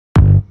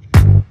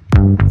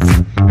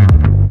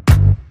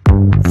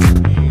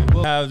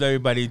How's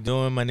everybody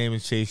doing? My name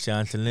is Chase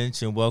Johnson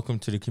Lynch, and welcome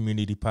to the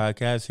Community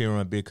Podcast here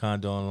on Big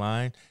Condo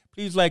Online.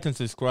 Please like and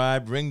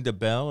subscribe, ring the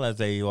bell, as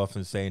they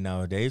often say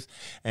nowadays,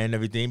 and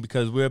everything,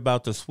 because we're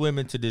about to swim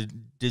into the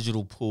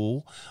digital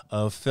pool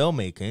of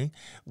filmmaking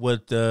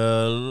with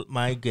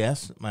my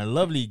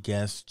lovely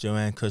guest,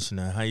 Joann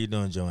Kushner. How you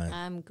doing, Joann?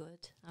 I'm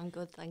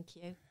good, thank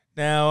you.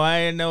 Now,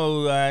 I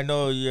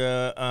know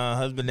your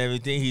husband and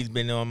everything. He's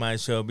been on my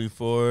show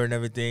before and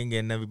everything,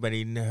 and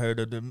everybody heard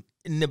of the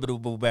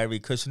inimitable Barry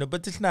Kushner,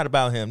 but it's not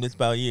about him. It's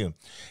about you,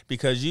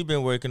 because you've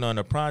been working on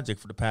a project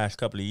for the past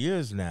couple of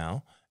years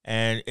now,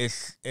 and it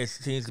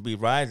seems to be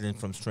rising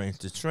from strength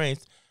to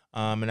strength,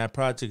 and that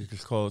project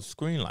is called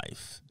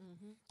Screenlife.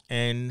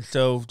 And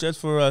so just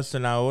for us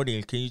and our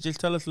audience, can you just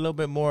tell us a little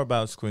bit more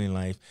about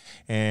Screenlife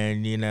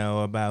and,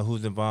 about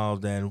who's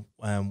involved and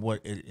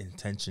what its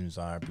intentions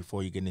are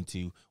before you get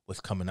into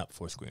what's coming up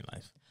for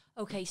Screenlife?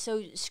 Okay, so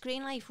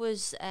Screenlife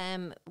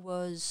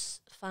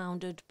was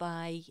founded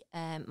by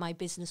my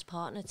business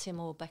partner,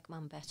 Timur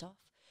Beckman-Betoff,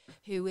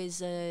 who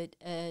is a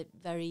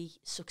very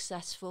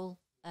successful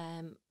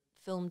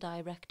film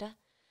director.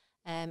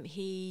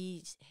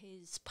 His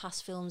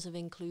past films have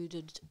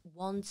included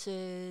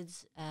Wanted,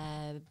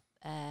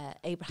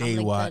 Abraham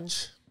Lincoln.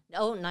 Watch.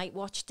 Oh, Night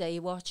Watch, Day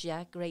Watch,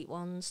 yeah, great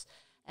ones.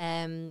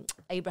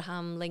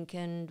 Abraham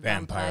Lincoln,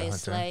 Vampire Hunter.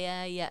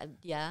 Slayer,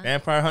 yeah.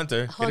 Vampire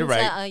Hunter. Get it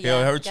right.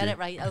 He'll hurt you. Get it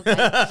right,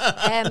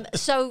 okay.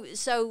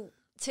 So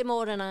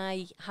Timur and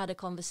I had a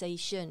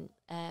conversation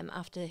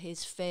after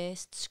his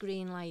first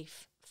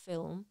Screenlife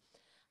film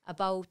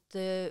about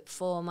the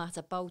format,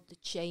 about the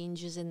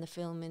changes in the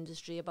film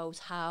industry, about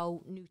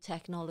how new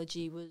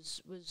technology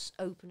was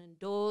opening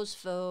doors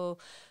for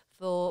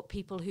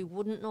people who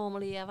wouldn't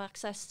normally have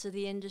access to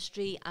the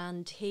industry,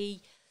 and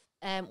he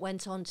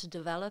went on to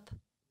develop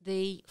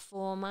the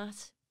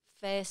format.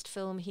 First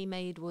film he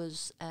made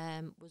was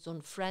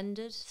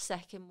Unfriended.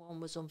 Second one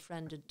was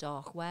Unfriended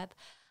Dark Web,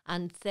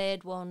 and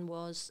third one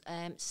was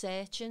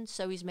Searching.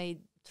 So he's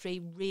made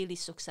 3 really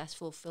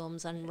successful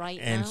films, and now...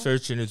 And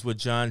Searching is with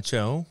John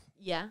Cho.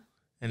 Yeah.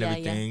 And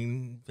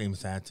everything,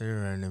 famous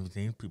actor and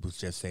everything. People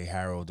just say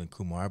Harold and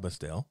Kumar, but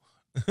still.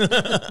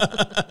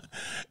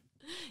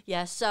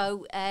 Yeah,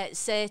 so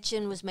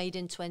Searching was made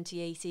in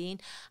 2018.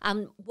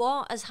 And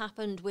what has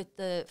happened with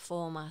the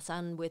format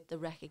and with the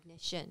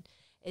recognition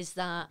is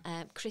that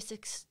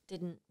critics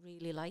didn't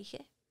really like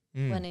it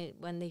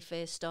when they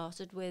first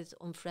started with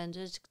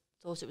Unfriended.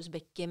 Thought it was a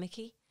bit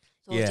gimmicky.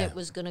 Thought it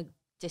was going to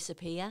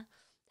disappear.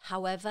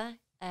 However,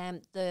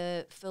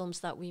 the films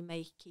that we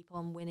make keep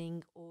on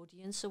winning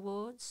audience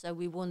awards. So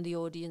we won the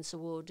audience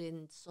award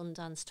in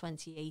Sundance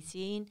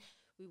 2018.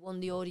 We won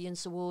the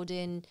audience award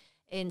in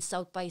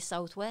South by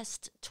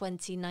Southwest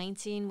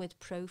 2019 with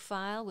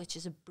Profile, which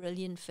is a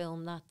brilliant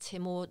film that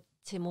Timur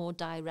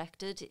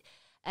directed.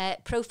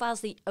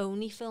 Profile's the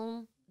only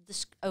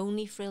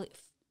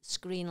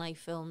Screenlife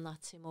film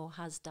that Timur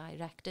has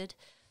directed,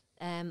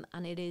 and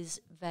it is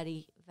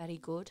very, very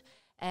good.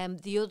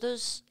 The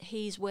others,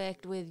 he's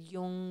worked with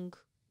young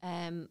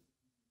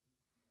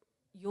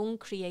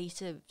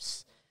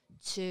creatives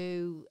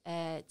to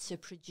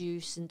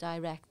produce and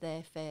direct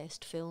their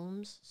first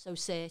films. So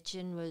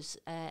Searching was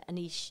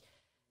Anish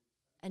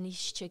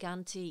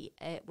Chiganti.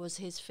 It was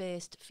his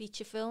first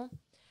feature film.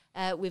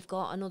 We've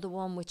got another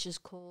one which is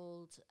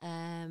called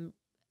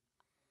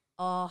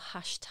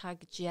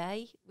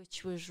R#J,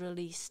 which was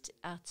released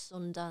at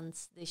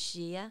Sundance this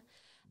year.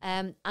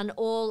 And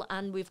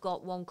we've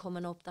got one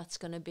coming up that's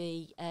going to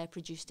be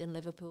produced in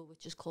Liverpool,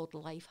 which is called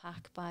Life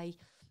Hack by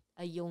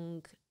a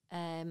young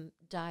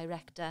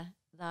director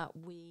that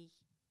we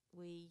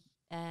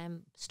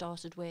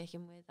started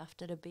working with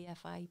after a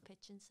BFI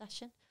pitching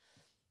session.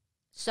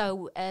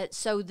 So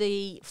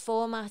the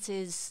format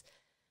is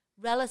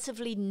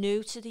relatively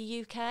new to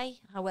the UK.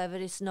 However,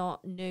 it's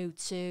not new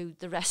to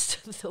the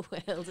rest of the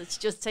world. It's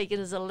just taken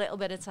us a little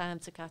bit of time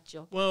to catch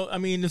up. Well, I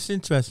mean, it's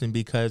interesting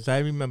because I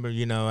remember,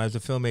 as a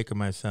filmmaker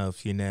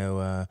myself,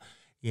 I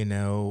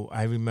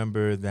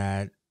remember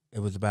that it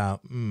was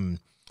about 3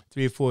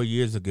 or 4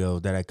 years ago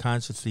that I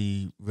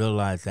consciously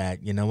realized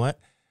that,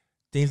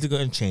 things are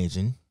going to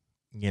changing,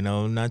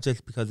 not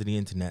just because of the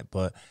internet,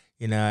 but,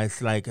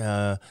 it's like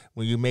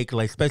when you make,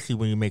 especially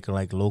when you make,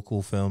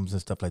 local films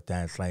and stuff like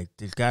that, it's like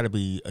there's got to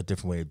be a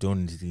different way of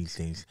doing these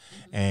things.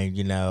 And,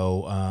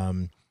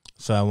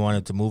 so I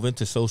wanted to move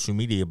into social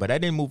media, but I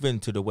didn't move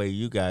into the way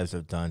you guys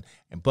have done.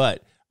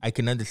 But I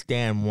can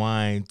understand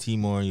why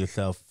Timur and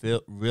yourself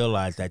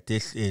realize that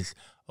this is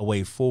a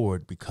way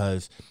forward,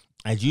 because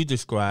as you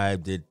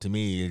described it to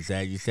me, is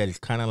that you said it's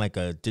kind of like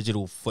a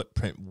digital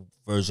footprint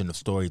version of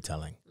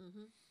storytelling.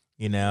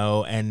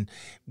 And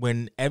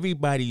when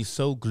everybody's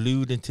so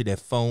glued into their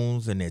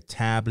phones and their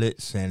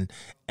tablets and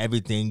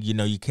everything,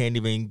 you can't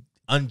even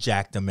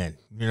unjack them in.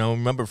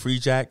 Remember Free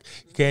Jack?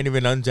 You can't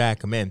even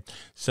unjack them in.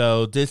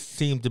 So this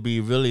seemed to be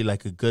really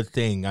like a good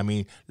thing. I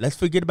mean, let's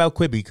forget about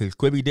Quibi, because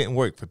Quibi didn't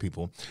work for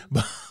people.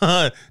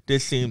 But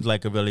this seems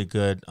like a really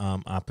good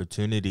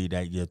opportunity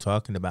that you're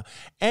talking about.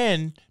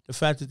 And the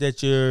fact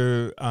that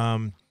you're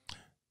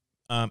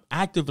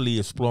actively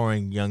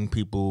exploring young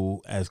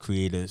people as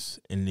creators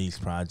in these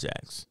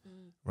projects,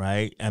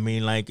 right? I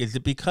mean, like, is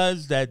it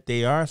because that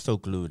they are so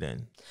glued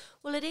in?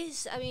 Well, it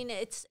is. I mean,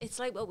 it's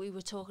like what we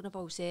were talking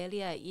about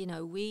earlier. You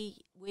know,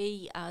 we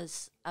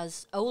as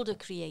older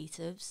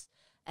creatives,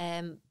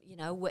 you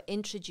know, were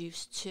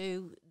introduced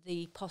to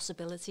the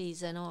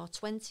possibilities in our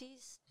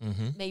 20s,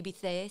 maybe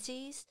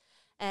 30s.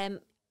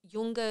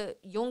 Younger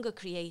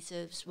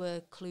creatives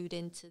were clued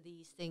into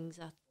these things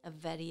at a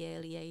very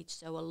early age.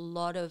 So a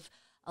lot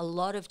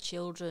of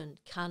children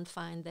can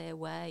find their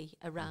way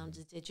around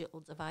a digital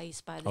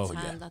device by the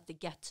time that they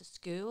get to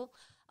school.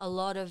 A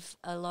lot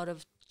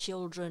of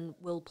children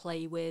will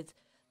play with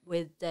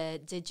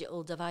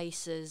digital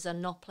devices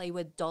and not play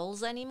with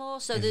dolls anymore.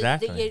 So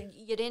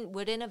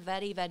we're in a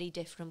very, very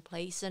different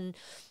place, and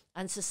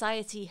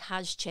society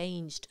has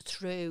changed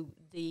through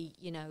the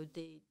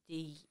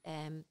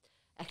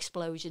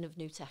explosion of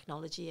new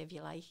technology, if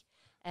you like.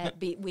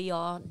 We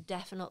are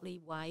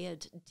definitely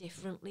wired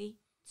differently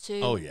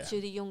to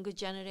the younger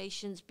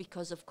generations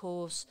because, of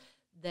course,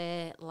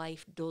 their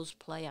life does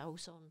play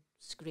out on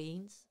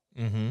screens.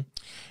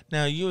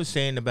 Now, you were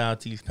saying about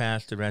these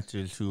past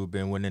directors who have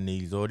been winning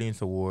these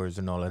audience awards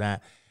and all of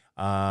that,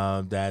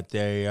 that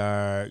they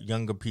are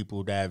younger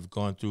people that have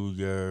gone through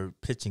your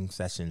pitching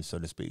sessions, so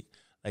to speak.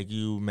 Like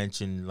you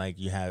mentioned, like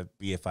you have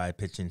BFI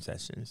pitching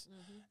sessions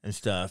and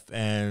stuff,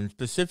 and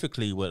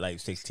specifically with like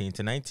 16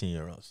 to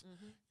 19-year-olds.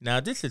 Now,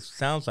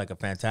 sounds like a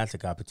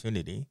fantastic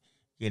opportunity,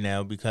 you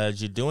know,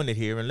 because you're doing it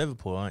here in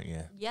Liverpool, aren't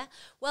you? Yeah.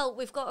 Well,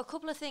 we've got a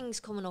couple of things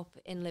coming up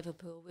in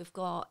Liverpool. We've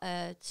got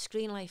a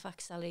Screenlife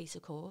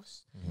Accelerator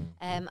course,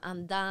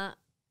 and that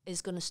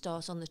is going to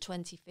start on the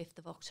 25th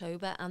of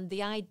October. And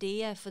the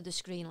idea for the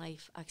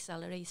Screenlife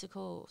Accelerator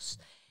course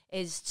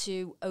is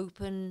to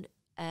open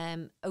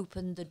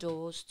the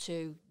doors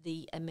to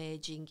the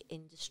emerging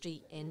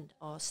industry in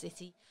our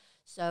city.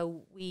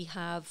 So we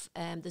have,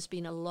 there's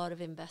been a lot of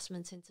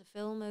investment into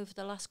film over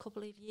the last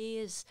couple of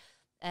years.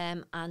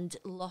 And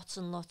lots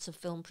of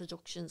film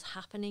productions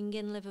happening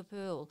in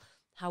Liverpool.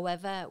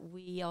 However,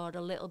 we are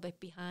a little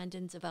bit behind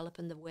in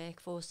developing the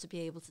workforce to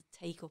be able to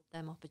take up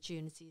them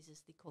opportunities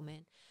as they come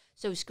in.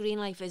 So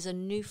Screenlife is a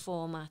new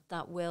format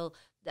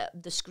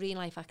the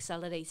Screenlife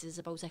Accelerator is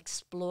about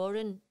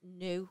exploring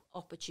new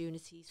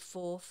opportunities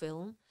for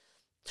film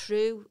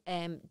through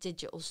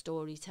digital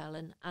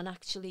storytelling and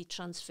actually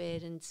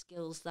transferring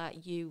skills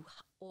that you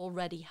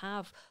already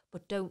have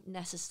but don't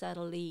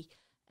necessarily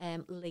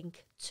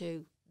link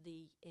to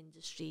the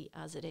industry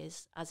as it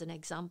is. As an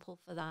example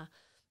for that,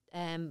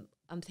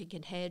 I'm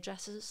thinking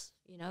hairdressers.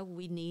 You know,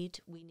 we need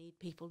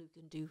people who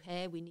can do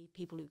hair. We need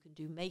people who can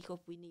do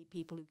makeup. We need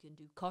people who can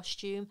do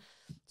costume.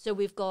 So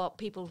we've got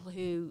people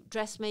who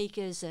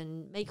dressmakers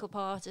and makeup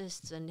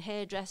artists and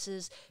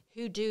hairdressers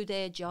who do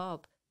their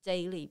job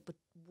daily, but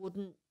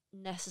wouldn't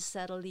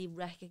necessarily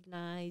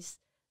recognise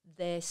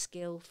their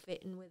skill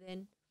fitting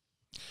within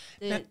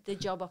the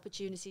job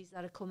opportunities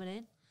that are coming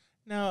in.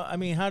 Now, I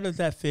mean, how does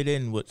that fit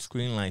in with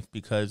Screenlife?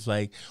 Because,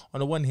 like,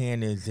 on the one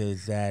hand is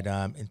that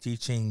in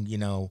teaching, you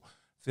know,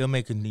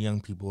 filmmaking to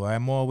young people,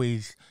 I'm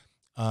always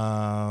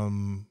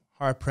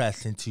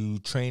hard-pressed into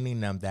training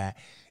them that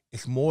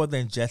it's more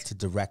than just a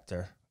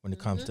director when it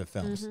comes to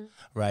films,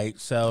 right?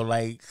 So,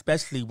 like,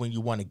 especially when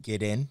you want to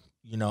get in,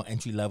 you know,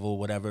 entry level,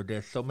 whatever,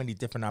 there's so many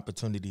different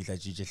opportunities,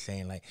 as you're just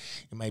saying. Like,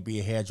 you might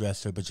be a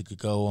hairdresser, but you could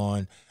go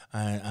on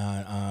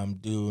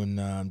doing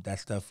that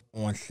stuff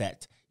on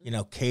set. You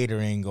know,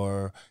 catering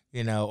or,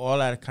 you know, all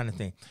that kind of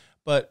thing.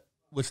 But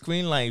with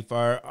Screenlife,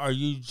 are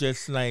you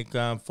just like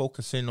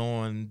focusing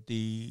on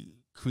the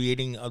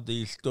creating of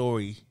the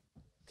story?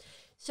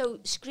 So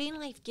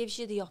Screenlife gives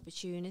you the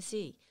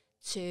opportunity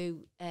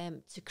to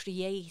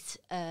create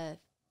a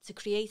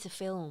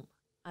film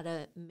at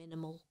a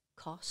minimal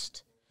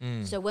cost.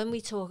 So when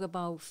we talk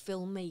about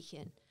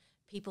filmmaking,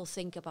 people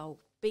think about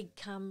big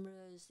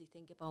cameras, they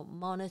think about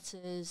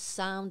monitors,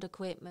 sound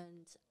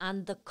equipment,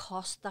 and the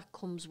cost that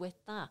comes with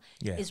that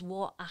is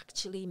what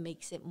actually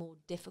makes it more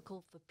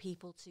difficult for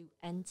people to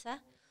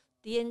enter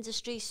the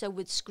industry. So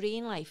with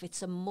Screenlife, it's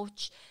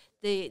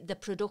the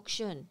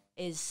production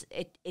is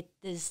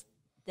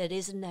there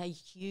isn't a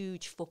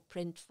huge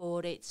footprint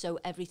for it, so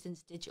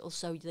everything's digital.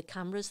 So the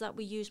cameras that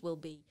we use will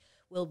be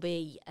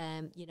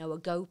you know, a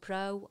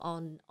GoPro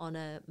on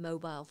a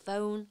mobile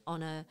phone,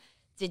 on a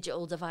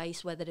digital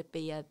device, whether it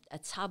be a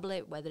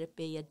tablet, whether it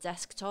be a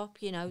desktop,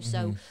 you know.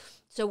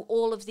 So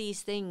all of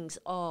these things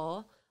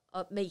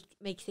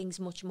make things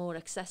much more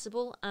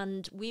accessible,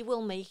 and we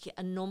will make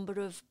a number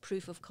of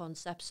proof of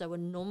concepts, so a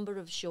number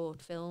of short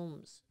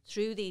films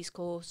through these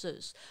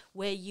courses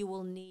where you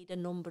will need a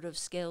number of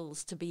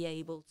skills to be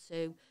able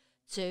to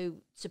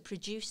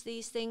produce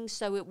these things.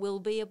 So it will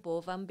be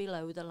above and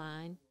below the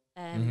line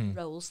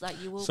roles that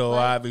you will So play.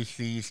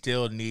 obviously you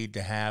still need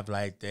to have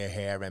like the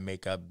hair and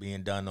makeup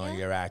being done on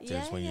your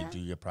actors when you do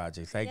your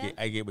projects. I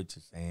get what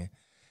you're saying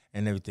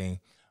and everything.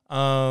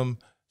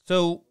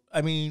 So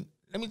I mean,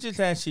 let me just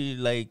ask you,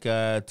 like,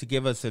 to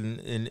give us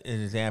an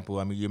example.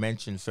 I mean, you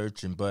mentioned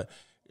searching, but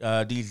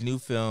these new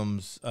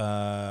films,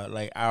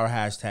 like Our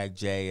Hashtag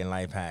J and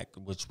Life Hack,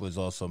 which was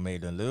also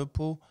made in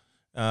Liverpool.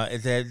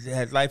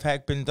 Has Life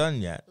Hack been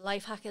done yet?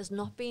 Life Hack has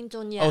not been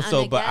done yet. Oh,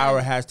 so but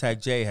Our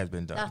Hashtag J has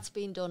been done. That's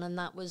been done, and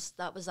that was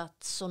at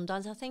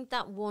Sundance. I think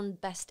that won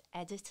Best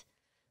Edit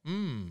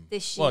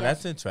this year. Well,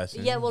 that's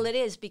interesting. Yeah, well, it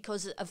is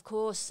because, of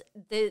course,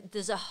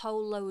 there's a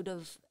whole load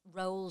of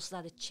roles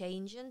that are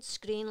changing.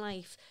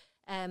 Screenlife,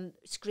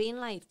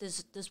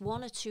 there's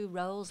one or two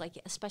roles, like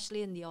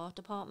especially in the art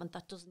department,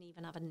 that doesn't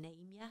even have a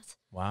name yet.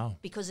 Wow.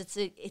 Because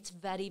it's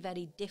very,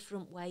 very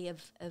different way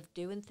of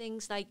doing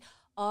things. Like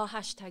Our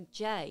Hashtag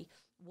J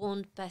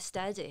won Best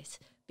Edit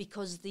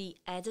because the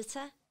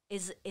editor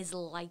is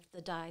like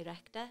the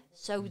director.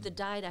 So the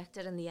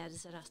director and the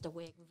editor has to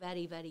work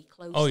very, very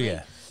closely. Oh,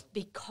 yeah.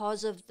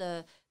 Because of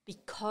the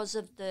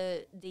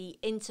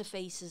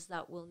interfaces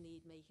that we'll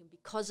need making,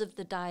 because of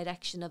the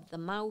direction of the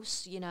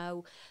mouse, you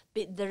know,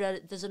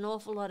 there's an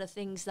awful lot of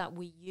things that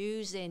we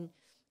use in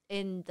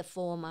the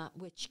format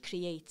which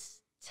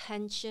creates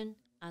tension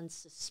and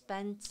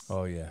suspense.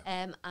 Oh, yeah.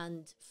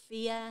 And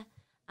fear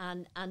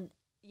and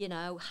you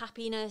know,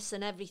 happiness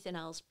and everything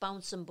else,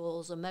 bouncing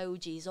balls,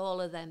 emojis, all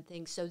of them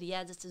things. So the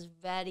editor's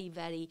very,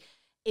 very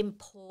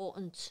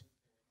important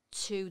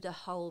to the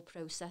whole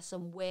process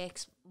and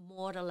works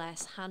more or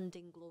less hand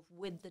in glove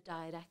with the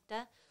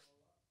director.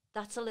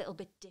 That's a little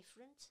bit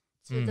different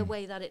to the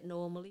way that it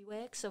normally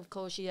works. So of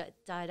course, your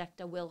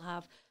director will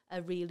have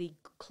a really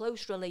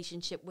close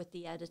relationship with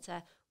the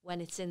editor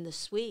when it's in the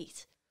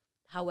suite.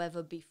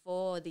 However,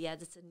 before, the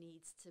editor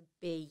needs to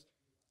be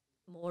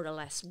more or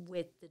less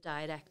with the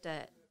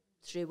director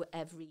through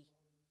every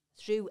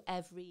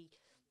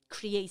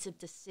creative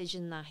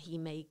decision that he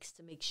makes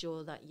to make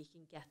sure that you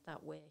can get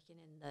that working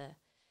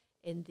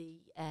in the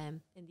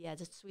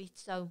edit suite.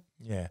 So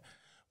yeah,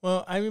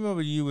 well, I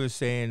remember you were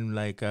saying,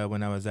 like,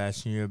 when I was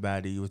asking you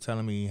about it, you were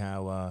telling me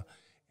how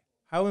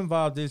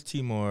involved is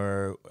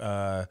Timur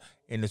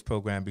in this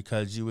program,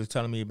 because you were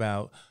telling me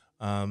about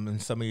in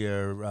some of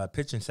your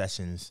pitching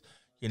sessions,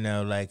 you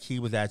know, like he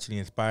was actually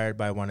inspired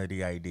by one of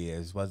the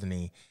ideas, wasn't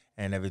he,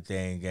 and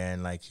everything,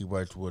 and like he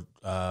worked with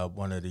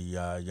one of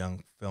the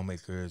young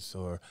filmmakers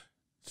or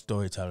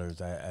storytellers,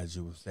 as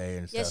you would say,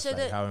 and stuff. So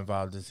like, how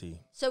involved is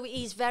he? So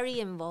he's very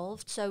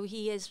involved. So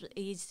we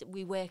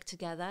work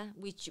together.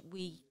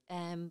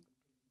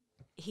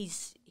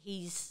 He's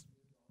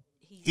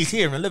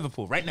here in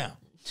Liverpool right now.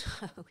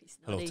 No, he's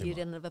not here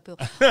in Liverpool.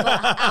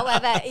 But,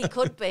 however, he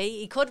could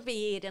be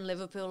here in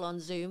Liverpool on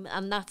Zoom,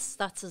 and that's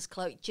as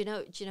close. Do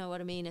you know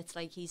what I mean? It's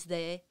like he's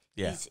there.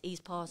 Yeah. He's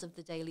part of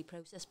the daily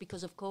process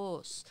because, of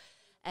course,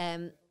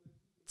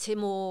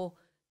 Timur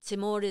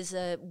is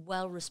a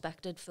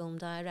well-respected film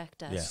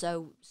director. Yeah.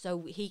 So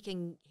he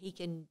can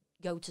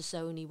go to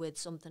Sony with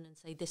something and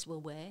say this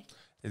will work.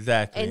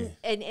 Exactly.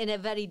 In a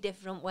very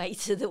different way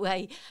to the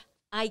way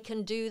I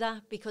can do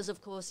that, because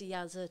of course he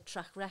has a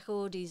track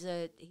record. He's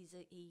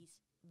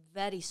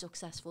very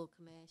successful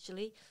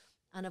commercially,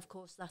 and of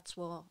course that's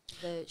what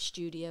the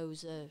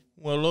studios are.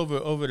 Well,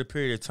 over the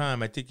period of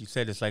time, I think you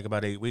said it's like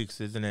about 8 weeks,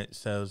 isn't it?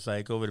 So it's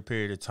like over the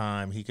period of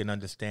time, he can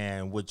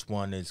understand which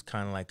one is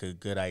kind of like a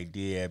good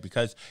idea,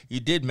 because you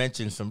did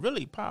mention some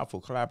really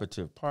powerful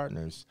collaborative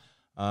partners.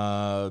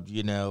 Hit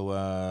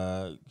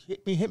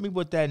me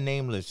with that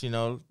name list. You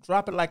know,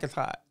 drop it like it's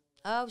hot.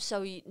 Oh,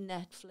 so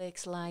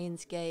Netflix,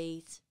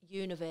 Lionsgate,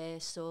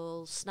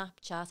 Universal,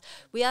 Snapchat.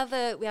 We have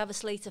a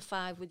slate of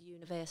 5 with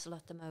Universal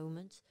at the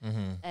moment.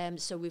 Mm-hmm.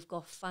 So we've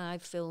got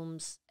 5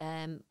 films,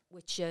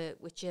 which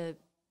are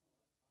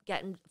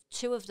getting.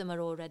 2 of them are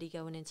already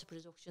going into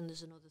production.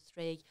 There's another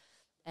 3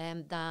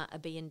 that are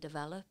being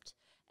developed.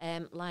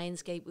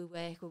 Lionsgate,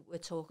 we're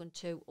talking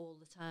to all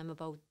the time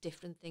about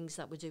different things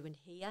that we're doing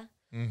here.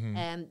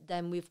 Mm-hmm.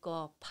 Then we've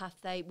got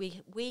Pathway.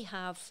 We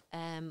have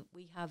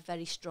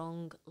very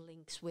strong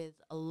links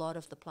with a lot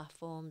of the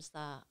platforms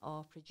that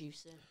are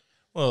producing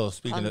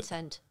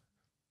content.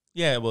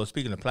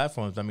 Speaking of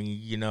platforms, I mean,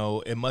 you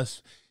know, it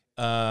must.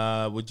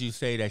 Would you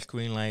say that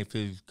Screenlife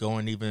is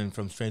going even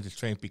from strength to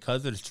strength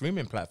because of the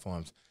streaming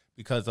platforms?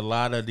 Because a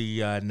lot of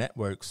the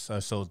networks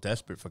are so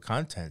desperate for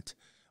content.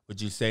 Would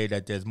you say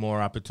that there's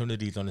more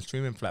opportunities on the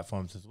streaming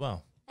platforms as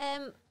well?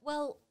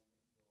 Well,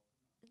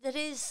 there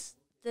is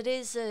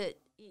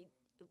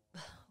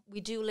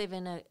we do live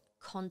in a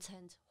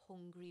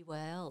content-hungry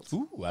world.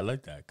 Ooh, I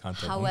like that.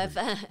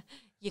 However,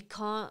 you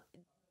can't.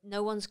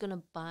 No one's going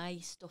to buy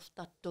stuff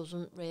that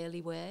doesn't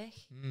really work,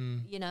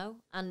 you know,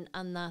 and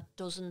that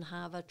doesn't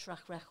have a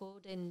track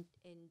record in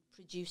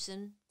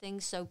producing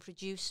things. So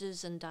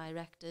producers and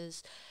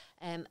directors,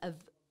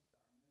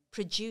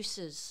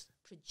 producers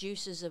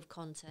of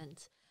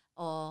content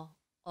are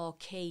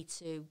key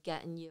to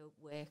getting your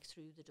work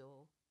through the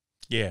door.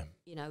 Yeah.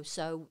 You know,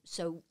 so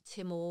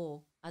Timur,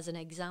 as an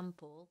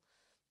example,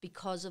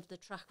 because of the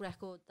track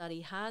record that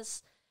he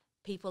has,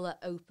 people are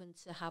open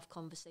to have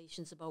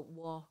conversations about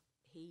what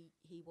he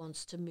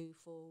wants to move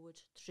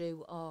forward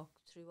through our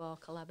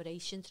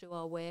collaboration, through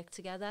our work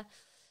together.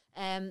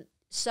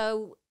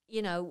 So,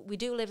 you know, we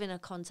do live in a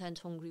content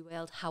hungry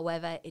world.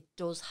 However, it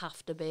does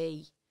have to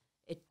be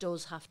it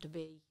does have to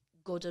be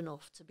good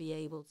enough to be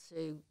able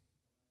to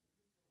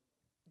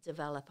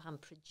develop and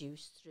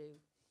produce through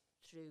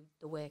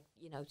the work,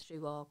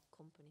 through our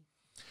company.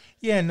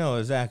 Yeah, no,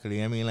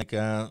 exactly. I mean, like,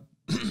 I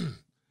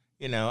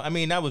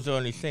mean, that was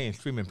only saying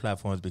streaming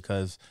platforms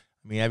because,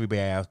 I mean,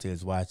 everybody out there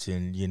is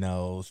watching,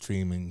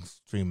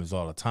 streamers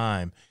all the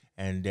time,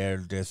 and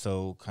they're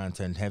so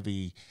content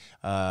heavy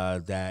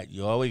that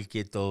you always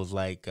get those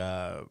like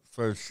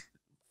first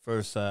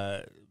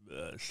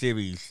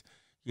series,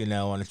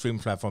 on the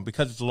streaming platform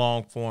because it's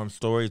long form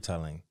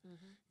storytelling.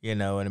 You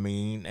know what I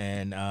mean?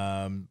 And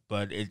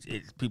but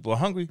it's people are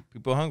hungry.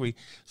 People are hungry.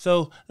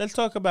 So let's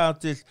talk about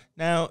this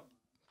now.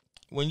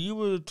 When you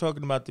were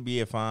talking about the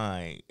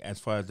BFI, as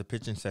far as the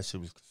pitching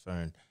session was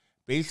concerned,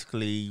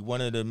 basically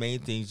one of the main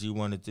things you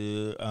wanted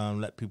to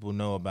let people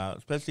know about,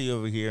 especially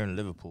over here in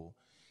Liverpool,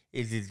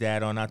 is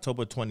that on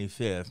October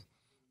 25th,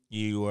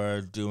 you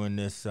are doing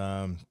this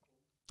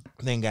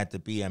thing at the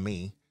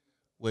BME,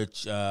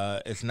 which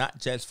is not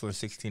just for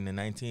 16 and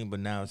 19, but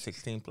now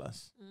 16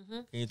 plus.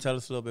 Can you tell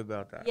us a little bit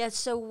about that? Yeah,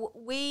 so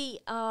we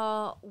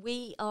are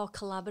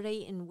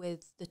collaborating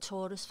with the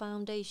Taurus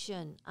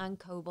Foundation and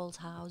Cobalt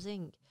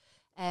Housing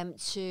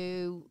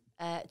to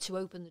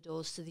open the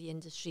doors to the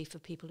industry for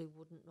people who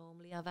wouldn't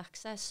normally have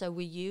access. So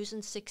we're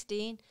using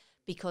 16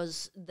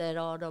 because there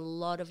are a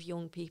lot of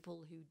young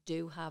people who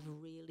do have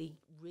really,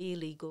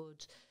 really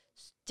good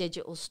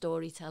digital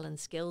storytelling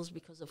skills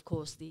because, of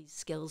course, these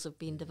skills have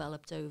been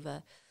developed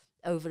over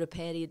a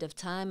period of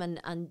time.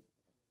 And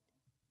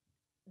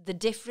the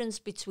difference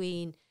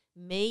between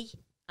me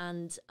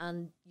and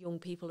young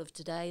people of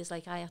today is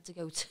like I had to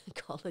go to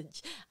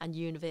college and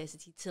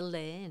university to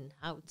learn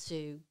how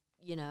to,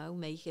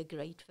 make a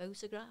great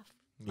photograph.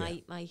 Yeah.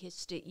 My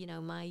history,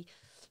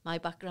 my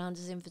background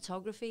is in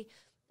photography.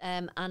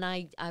 And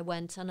I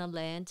went and I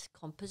learned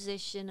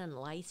composition and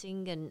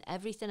lighting and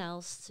everything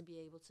else to be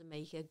able to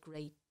make a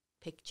great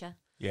picture.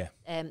 Yeah.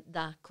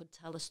 That could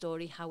tell a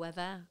story.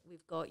 However,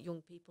 we've got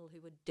young people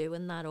who are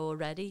doing that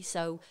already.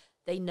 So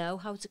they know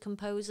how to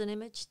compose an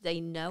image.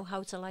 They know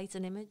how to light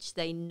an image.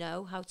 They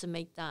know how to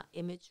make that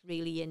image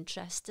really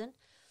interesting.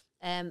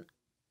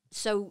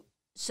 So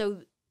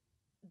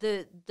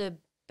the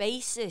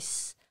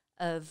basis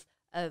of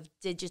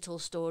digital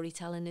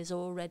storytelling is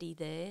already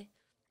there.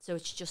 So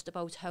it's just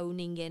about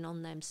honing in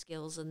on them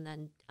skills and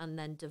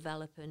then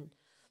developing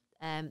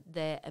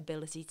their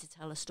ability to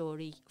tell a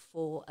story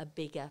for a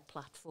bigger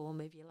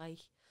platform, if you like.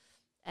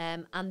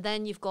 And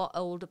then you've got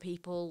older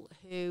people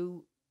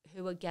who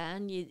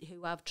again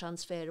who have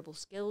transferable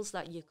skills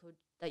that you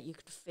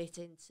could fit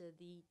into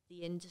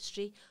the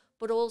industry,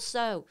 but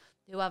also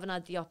who haven't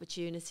had the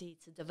opportunity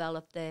to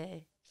develop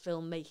their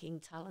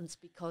filmmaking talents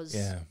because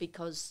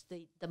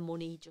the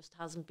money just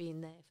hasn't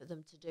been there for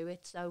them to do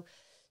it.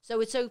 So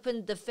it's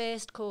open. The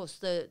first course,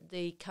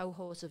 the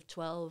cohort of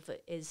 12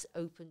 is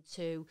open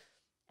to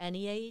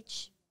any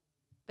age,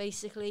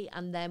 basically,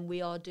 and then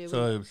we are doing.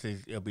 So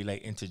it'll be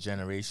like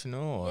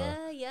intergenerational,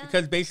 or yeah,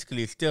 because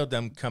basically it's still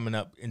them coming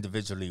up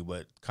individually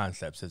with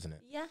concepts, isn't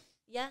it?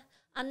 Yeah,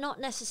 and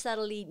not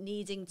necessarily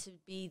needing to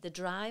be the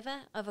driver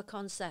of a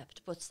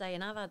concept, but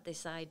saying I've had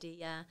this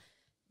idea.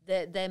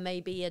 There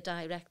may be a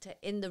director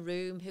in the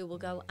room who will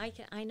go,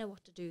 I know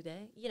what to do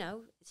there,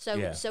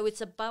 So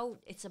it's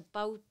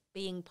about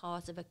being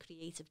part of a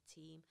creative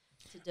team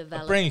to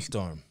develop a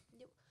brainstorm.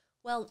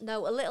 Well,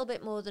 no, a little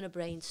bit more than a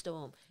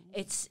brainstorm.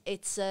 It's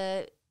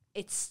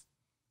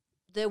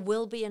there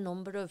will be a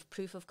number of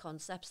proof of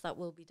concepts that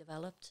will be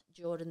developed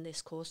during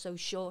this course. So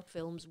short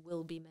films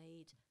will be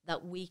made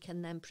that we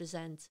can then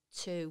present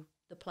to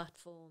the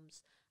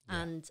platforms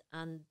and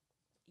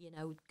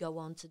go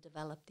on to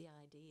develop the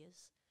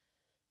ideas.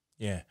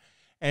 Yeah.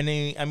 And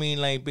then, I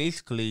mean, like,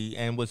 basically,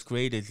 and what's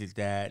great is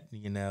that,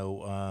 you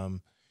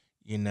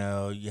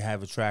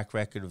have a track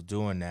record of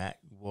doing that,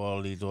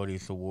 all these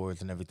audience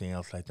awards and everything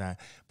else like that.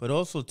 But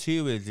also,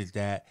 too, is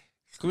that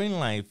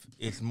Screenlife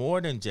is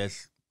more than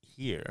just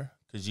here,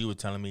 because you were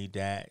telling me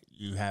that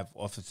you have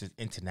offices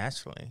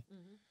internationally. Mm-hmm.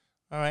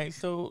 All right,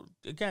 so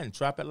again,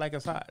 drop it like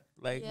it's hot.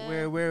 Like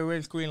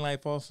where's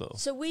Screenlife also?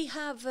 So we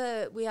have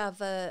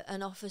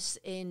an office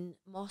in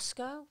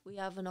Moscow. We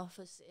have an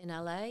office in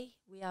LA.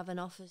 We have an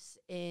office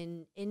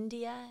in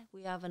India.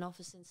 We have an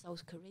office in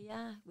South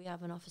Korea. We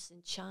have an office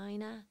in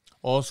China.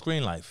 All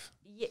Screenlife.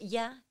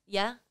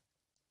 Yeah.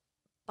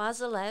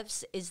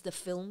 Basilev's is the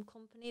film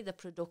company, the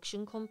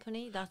production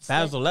company. That's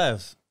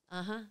Basilev's.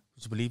 Would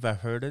you believe I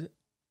heard it?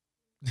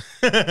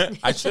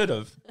 I should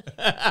have.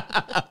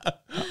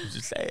 I'm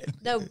just saying.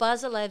 No,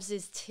 Basilev's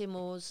is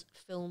Timur's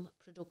film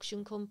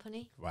production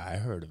company. Well, I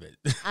heard of it.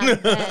 And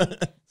then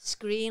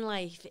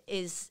Screenlife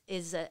is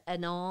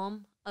an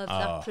arm of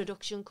that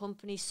production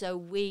company. So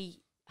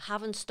we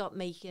haven't stopped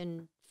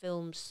making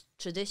films,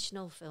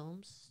 traditional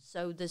films.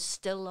 So there's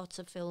still lots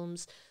of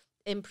films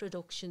in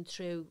production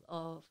through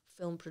our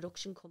film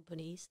production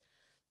company.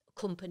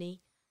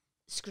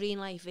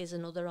 Screenlife is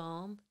another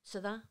arm to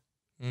that.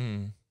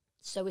 Mm.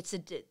 So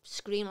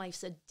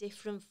Screenlife's a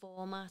different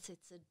format.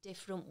 It's a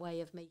different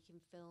way of making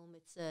film.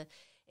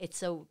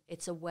 it's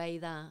a way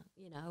that,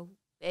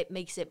 it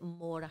makes it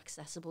more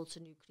accessible to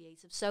new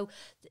creatives. So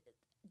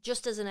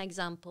just as an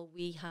example,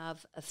 we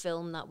have a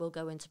film that will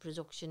go into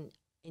production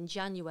in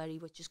January,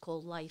 which is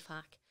called Life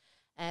Hack.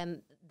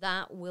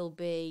 That will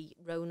be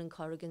Ronan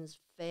Corrigan's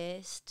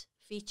first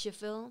feature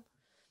film.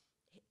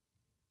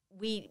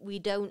 We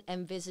don't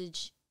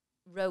envisage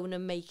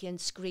Ronan making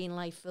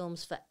Screenlife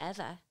films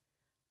forever.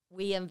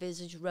 We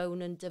envisage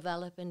Ronan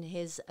developing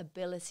his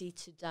ability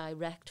to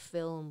direct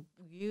film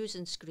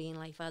using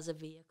Screenlife as a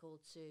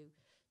vehicle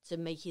to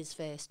make his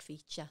first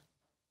feature.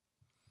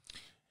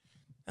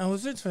 And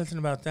what's interesting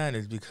about that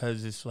is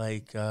because it's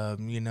like,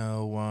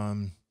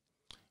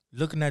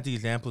 looking at the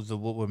examples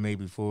of what were made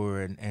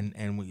before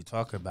and when you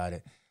talk about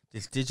it,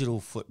 this digital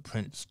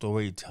footprint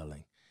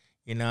storytelling.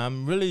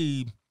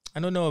 I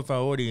don't know if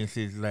our audience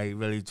is like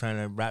really trying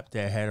to wrap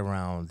their head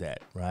around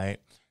that, right?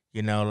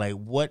 Like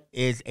what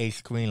is a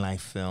Screenlife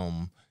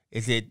film?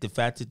 Is it the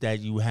fact that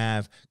you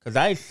have, because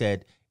I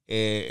said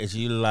it's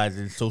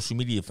utilizing social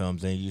media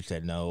films and you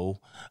said no.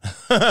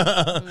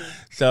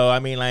 So, I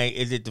mean, like,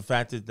 is it the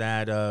fact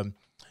that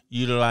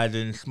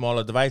utilizing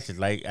smaller devices,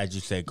 like as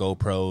you said,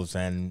 GoPros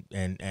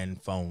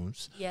and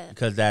phones? Yeah.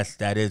 Because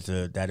that is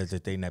a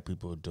thing that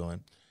people are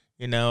doing.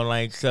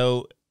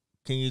 So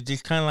can you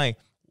just kind of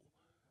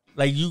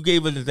like you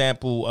gave an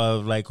example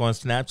of like on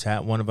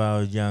Snapchat, one of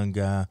our young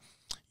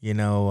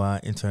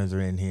interns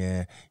are in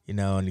here,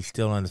 and he's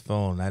still on his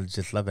phone. I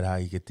just love it how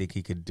he could think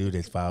he could do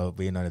this while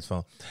being on his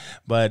phone.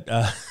 But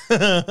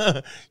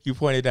you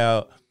pointed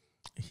out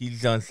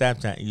he's on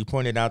Snapchat. You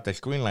pointed out that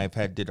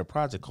Screenlife did a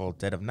project called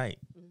Dead of Night.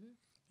 Mm-hmm.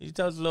 Can you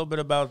tell us a little bit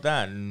about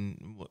that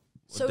and what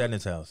that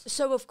entails?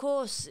 So, of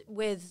course,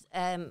 with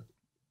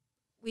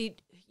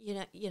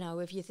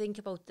if you think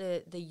about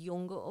the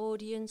younger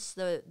audience,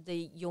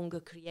 the younger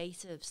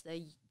creatives,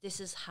 this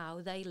is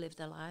how they live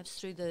their lives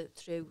through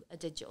a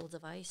digital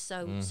device.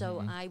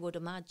 So I would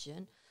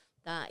imagine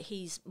that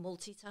he's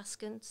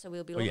multitasking. So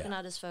we'll be looking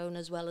at his phone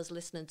as well as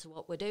listening to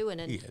what we're doing,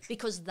 and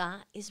because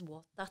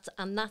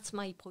that's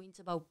my point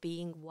about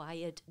being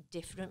wired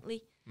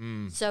differently.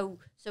 So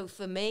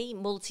for me,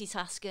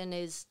 multitasking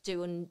is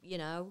doing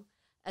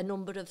a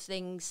number of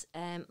things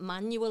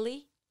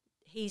manually.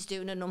 He's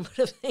doing a number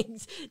of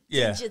things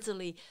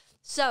digitally.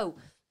 So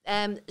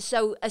a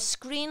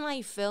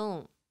Screenlife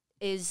film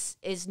is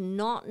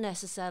not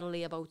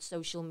necessarily about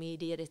social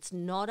media. It's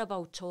not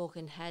about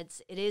talking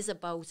heads. It is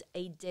about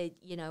a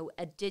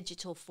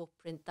digital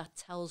footprint that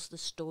tells the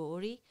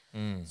story.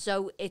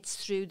 So it's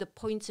through the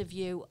point of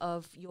view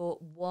of your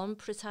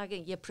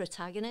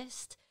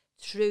protagonist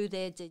through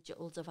their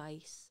digital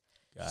device.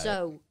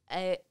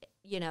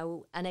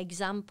 An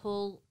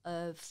example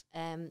of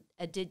a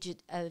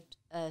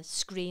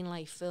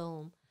Screenlife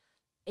film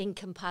in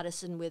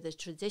comparison with a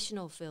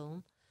traditional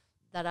film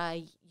that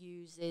I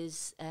use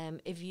is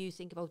if you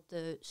think about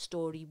the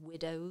story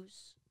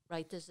Widows,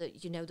 right? There's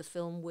the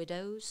film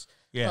Widows.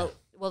 Yeah.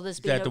 Well, there's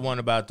been the one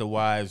about the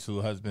wives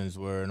whose husbands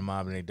were in the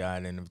mob and they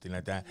died and everything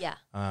like that. Yeah.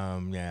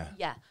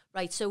 Yeah.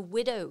 Right. So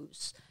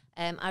Widows.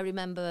 I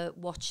remember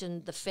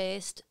watching the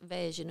first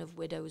version of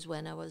Widows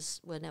when I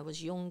was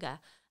younger,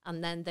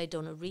 and then they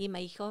done a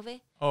remake of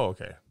it. Oh,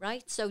 okay.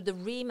 Right? So the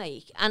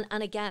remake, and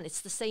again,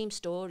 it's the same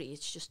story,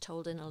 it's just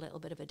told in a little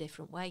bit of a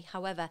different way.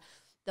 However,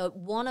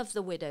 one of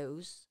the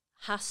widows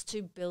has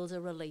to build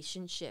a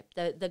relationship.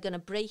 They're going to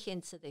break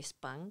into this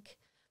bank.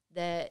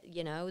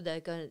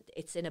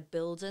 It's in a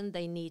building.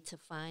 They need to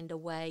find a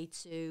way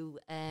to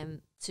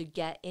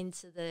get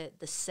into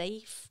the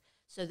safe.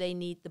 So they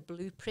need the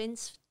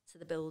blueprints to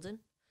the building.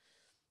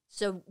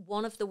 So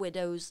one of the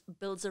widows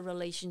builds a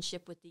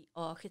relationship with the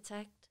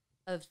architect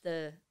of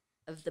the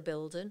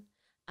building,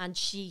 and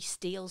she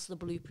steals the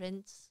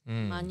blueprints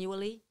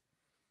manually.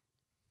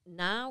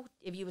 Now,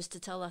 if you was to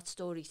tell that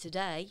story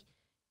today,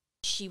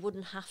 she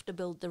wouldn't have to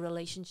build the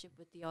relationship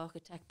with the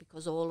architect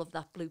because all of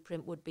that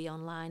blueprint would be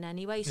online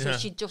anyway. So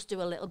she'd just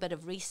do a little bit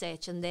of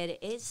research, and there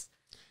it is.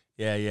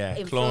 Yeah.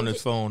 Clone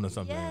his phone or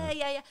something.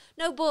 Yeah.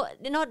 No,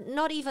 but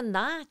not even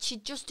that.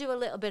 She'd just do a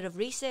little bit of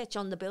research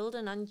on the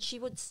building, and she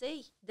would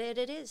see there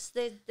it is.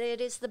 There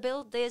it is.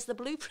 There's the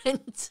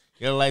blueprint.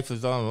 Your life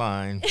is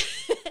online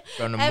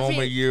from the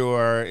moment you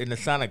are in the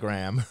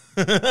sonogram.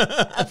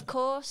 Of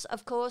course.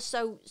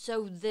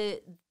 So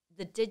the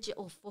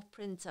digital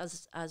footprint,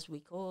 as we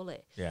call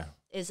it,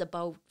 is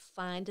about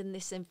finding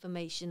this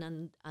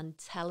information and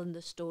telling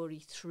the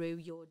story through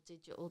your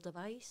digital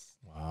device.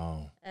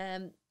 Wow.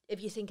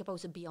 If you think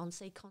about a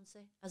Beyonce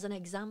concert as an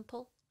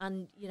example,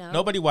 and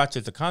nobody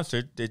watches the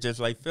concert; they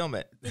just film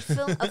it. They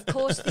film, of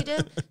course they do.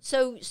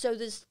 So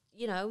there's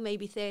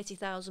maybe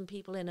 30,000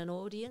 people in an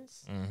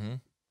audience,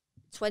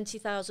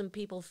 20,000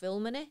 people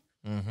filming it.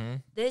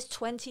 There's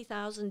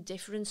 20,000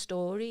 different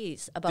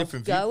stories about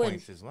different going.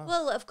 Viewpoints as well.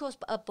 Well, of course,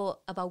 but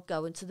about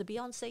going to the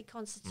Beyonce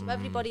concert. So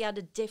everybody had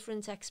a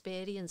different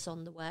experience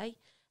on the way.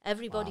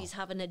 Everybody's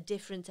having a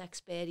different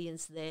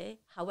experience there.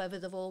 However,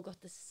 they've all got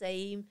the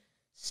same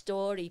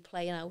story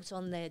playing out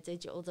on their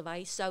digital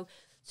device. So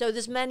So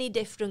there's many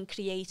different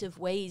creative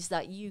ways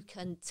that you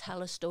can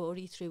tell a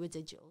story through a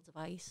digital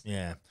device.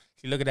 Yeah.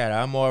 See, look at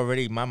that.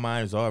 My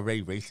mind is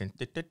already racing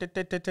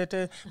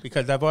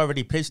because I've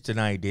already pitched an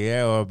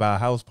idea or about a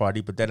house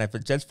party, but then I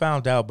just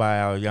found out by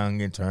our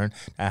young intern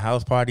that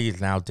house party is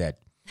now dead.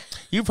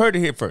 You've heard it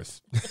here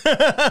first.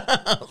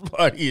 House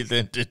party is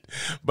ended,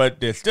 but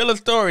there's still a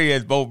story,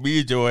 as both me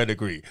and Joann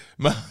agree.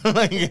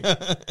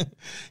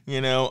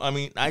 You know, I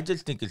mean, I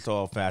just think it's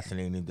all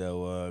fascinating,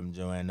 though,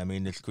 Joann. I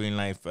mean, the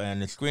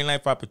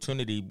Screenlife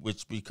opportunity,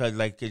 which because,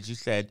 like as you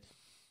said,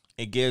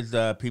 it gives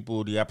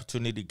people the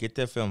opportunity to get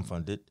their film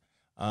funded.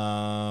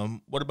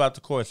 What about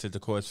the course? Is the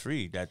course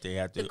free that they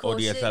have to, or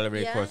the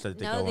accelerated course that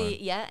they go on?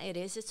 Yeah, it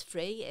is. It's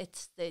free.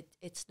 It's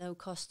no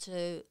cost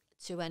to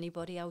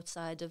anybody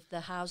outside of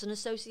the housing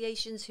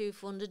associations who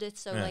funded it.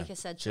 So, like I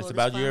said, just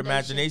about your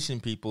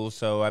imagination, people.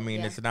 So, I mean,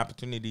 it's an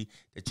opportunity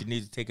that you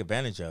need to take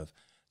advantage of.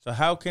 So,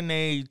 how can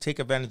they take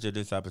advantage of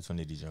this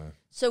opportunity, Joann?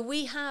 So,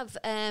 we have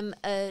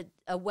a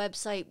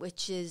website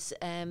which is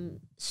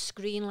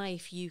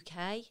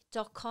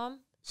screenlifeuk.com.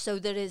 So,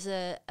 there is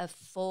a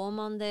form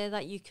on there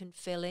that you can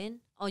fill in,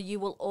 or you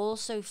will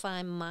also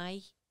find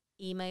my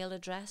email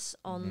address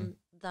on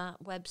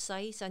that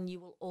website, and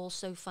you will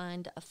also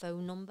find a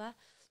phone number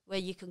where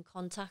you can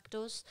contact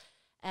us.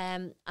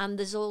 And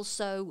there's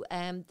also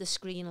the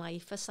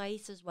Screenlife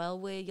site as well,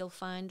 where you'll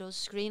find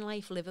us.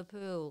 Screenlife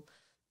Liverpool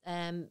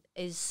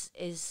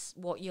is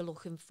what you're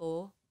looking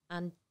for,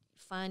 and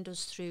find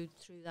us through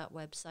that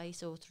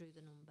website or through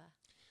the number.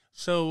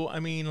 So, I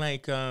mean,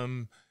 like,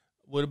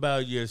 what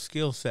about your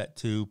skill set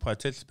to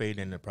participate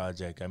in the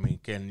project? I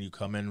mean, can you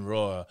come in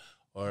raw,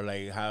 or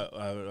like how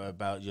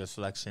about your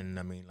selection?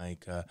 I mean,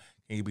 like, can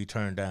you be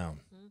turned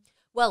down?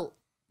 Well,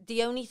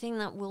 the only thing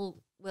that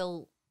will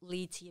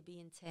lead to you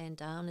being turned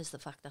down is the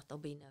fact that there'll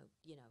be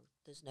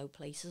there's no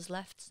places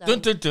left. So. Dun,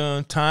 dun,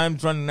 dun.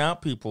 Time's running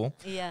out, people.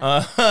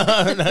 Yeah.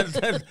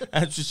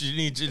 That's what you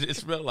need to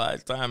just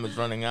realize. Time is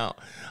running out.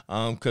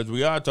 Because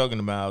we are talking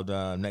about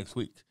next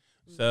week.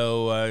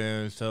 So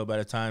by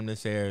the time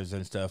this airs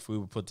and stuff, we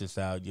will put this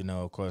out,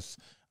 of course,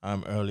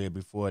 earlier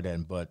before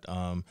then. But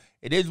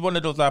it is one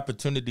of those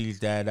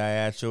opportunities that I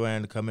asked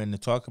Joann to come in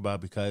and talk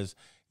about because,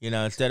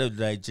 instead of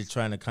like just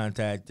trying to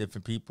contact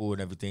different people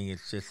and everything,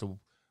 it's just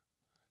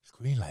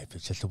Screenlife.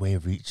 It's just a way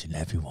of reaching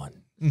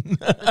everyone.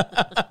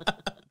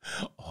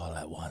 All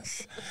at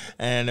once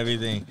and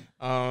everything.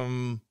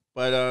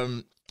 But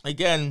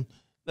again,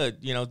 look,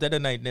 Dead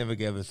of Night never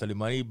gave us any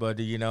money, but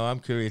I'm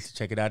curious to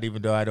check it out,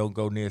 even though I don't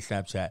go near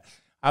Snapchat.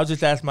 I'll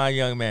just ask my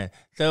young man.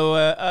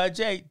 So,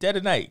 Jay, Dead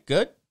of Night,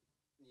 good?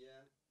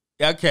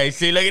 Yeah. Okay,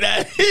 see, look at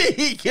that.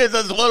 He gives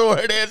us one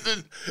word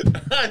answers.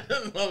 I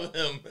just love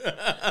him.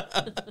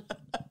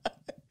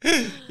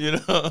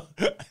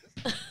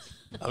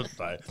 I'm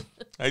sorry.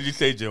 As you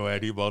say,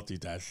 Joann, he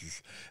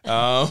multitasks.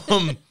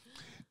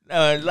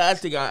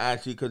 Last thing I'll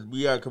ask you, because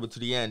we are coming to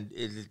the end,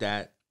 is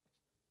that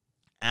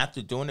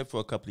after doing it for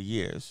a couple of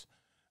years,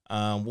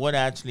 what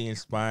actually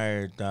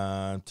inspired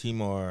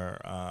Timur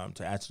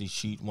to actually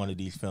shoot one of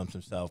these films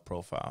himself,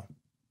 Profile?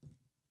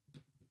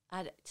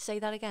 Say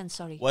that again,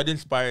 sorry. What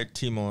inspired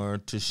Timur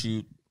to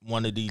shoot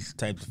one of these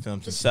types of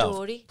films himself?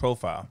 Story.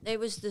 Profile. It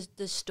was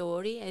the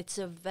story. It's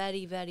a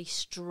very, very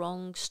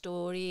strong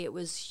story. It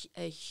was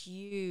a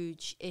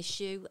huge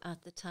issue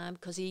at the time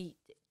because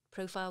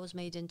Profile was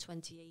made in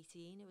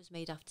 2018. It was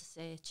made after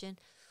Searching.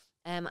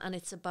 And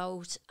it's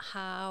about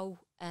how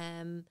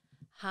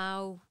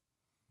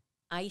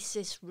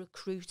ISIS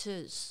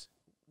recruiters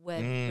were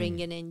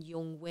bringing in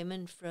young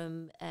women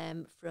from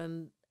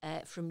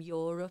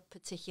Europe,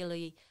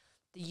 particularly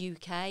the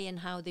UK, and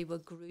how they were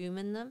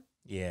grooming them.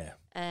 Yeah.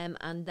 And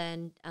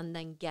then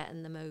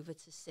getting them over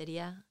to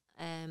Syria.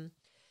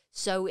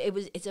 So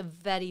it's a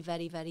very,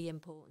 very, very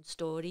important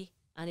story,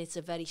 and it's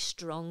a very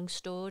strong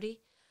story.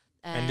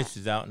 And this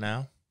is out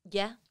now?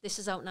 Yeah, this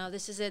is out now.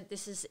 This is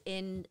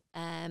in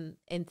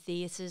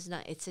theatres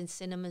now. It's in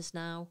cinemas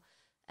now.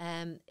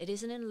 It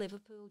isn't in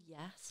Liverpool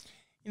yet.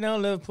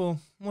 Liverpool,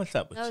 what's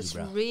up with you, it's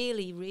bro?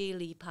 really,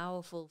 really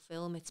powerful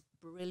film. It's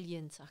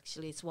brilliant,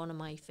 actually. It's one of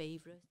my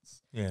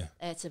favourites. Yeah.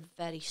 It's a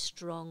very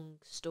strong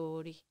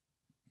story.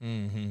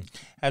 Mm-hmm.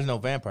 Has no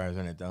vampires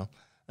in it, though.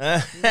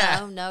 No,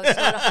 it's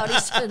not a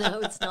horror. No,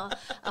 it's not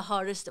a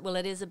horror. Well,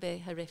 it is a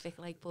bit horrific,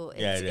 but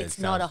it's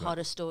not a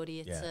horror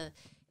story.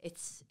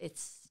 It's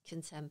it's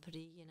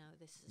contemporary.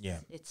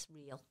 It's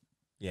real.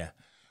 Yeah.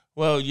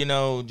 Well,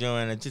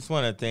 Joann, I just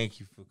want to thank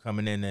you for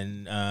coming in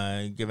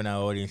and giving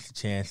our audience a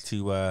chance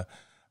to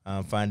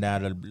find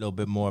out a little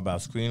bit more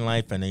about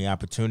Screenlife and the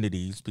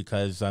opportunities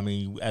because, I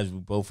mean, as we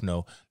both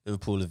know,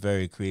 Liverpool is a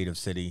very creative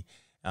city.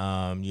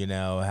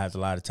 Has a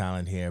lot of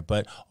talent here.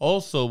 But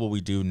also what we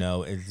do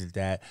know is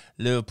that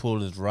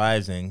Liverpool is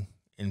rising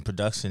in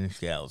production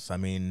scales. I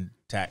mean,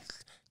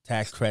 tax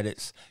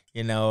credits.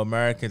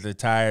 Americans are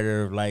tired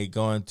of like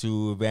going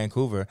to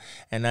Vancouver,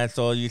 and that's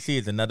all you see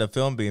is another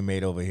film being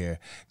made over here,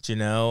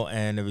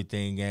 and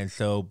everything. And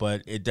so,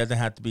 but it doesn't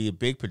have to be a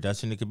big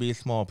production. It could be a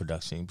small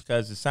production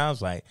because it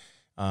sounds like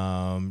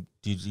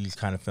these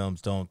kind of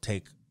films don't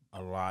take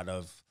a lot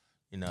of,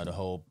 you know, the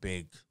whole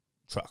big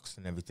trucks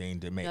and everything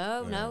to make.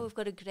 No, we've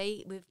got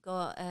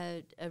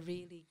a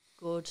really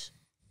good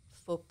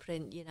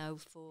footprint, you know,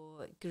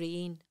 for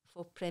green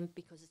footprint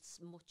because it's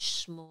much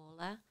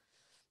smaller.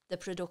 The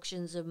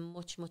productions are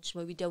much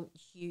smaller. We don't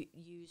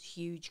use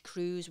huge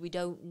crews. We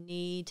don't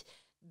need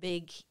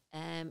big.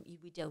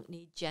 We don't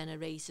need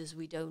generators.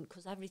 We don't,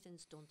 because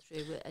everything's done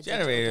through a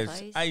generators.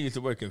 digital device. I used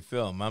to work in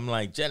film. I'm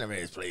like,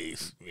 generators,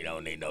 please. We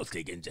don't need no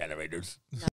stinking generators. No.